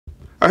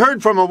I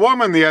heard from a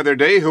woman the other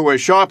day who was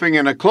shopping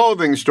in a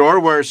clothing store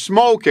where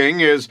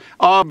smoking is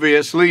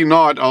obviously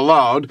not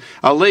allowed.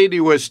 A lady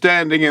was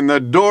standing in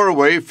the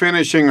doorway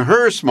finishing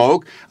her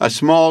smoke, a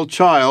small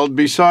child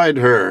beside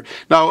her.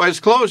 Now, as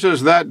close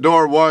as that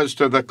door was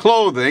to the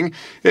clothing,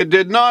 it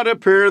did not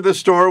appear the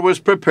store was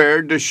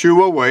prepared to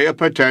shoo away a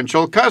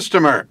potential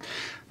customer.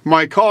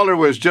 My caller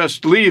was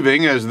just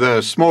leaving as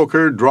the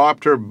smoker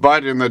dropped her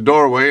butt in the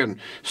doorway and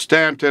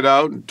stamped it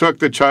out and took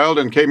the child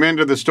and came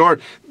into the store.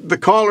 The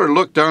caller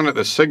looked down at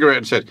the cigarette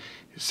and said,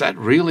 "Is that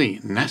really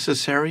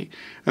necessary?"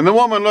 And the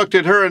woman looked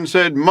at her and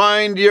said,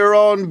 "Mind your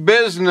own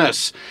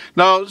business."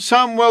 Now,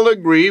 some will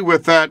agree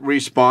with that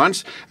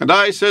response, and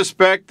I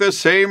suspect the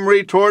same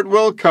retort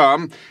will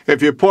come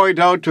if you point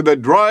out to the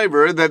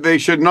driver that they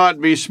should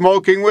not be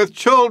smoking with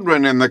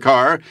children in the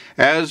car,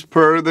 as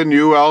per the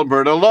new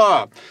Alberta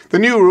law. The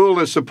new rule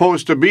is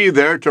supposed to be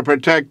there to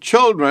protect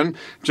children,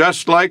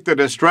 just like the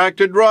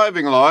distracted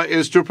driving law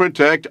is to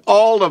protect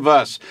all of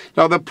us.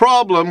 Now, the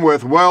problem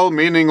with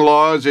well-meaning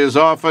laws is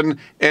often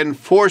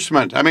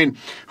enforcement. I mean,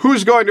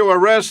 who's going to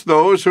arrest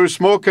those who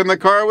smoke in the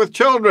car with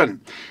children?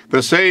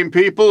 The same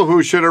people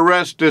who should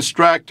arrest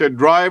distracted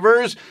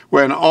drivers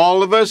when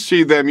all of us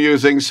see them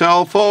using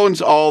cell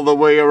phones all the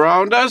way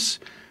around us?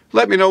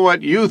 Let me know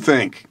what you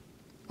think.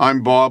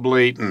 I'm Bob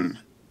Layton.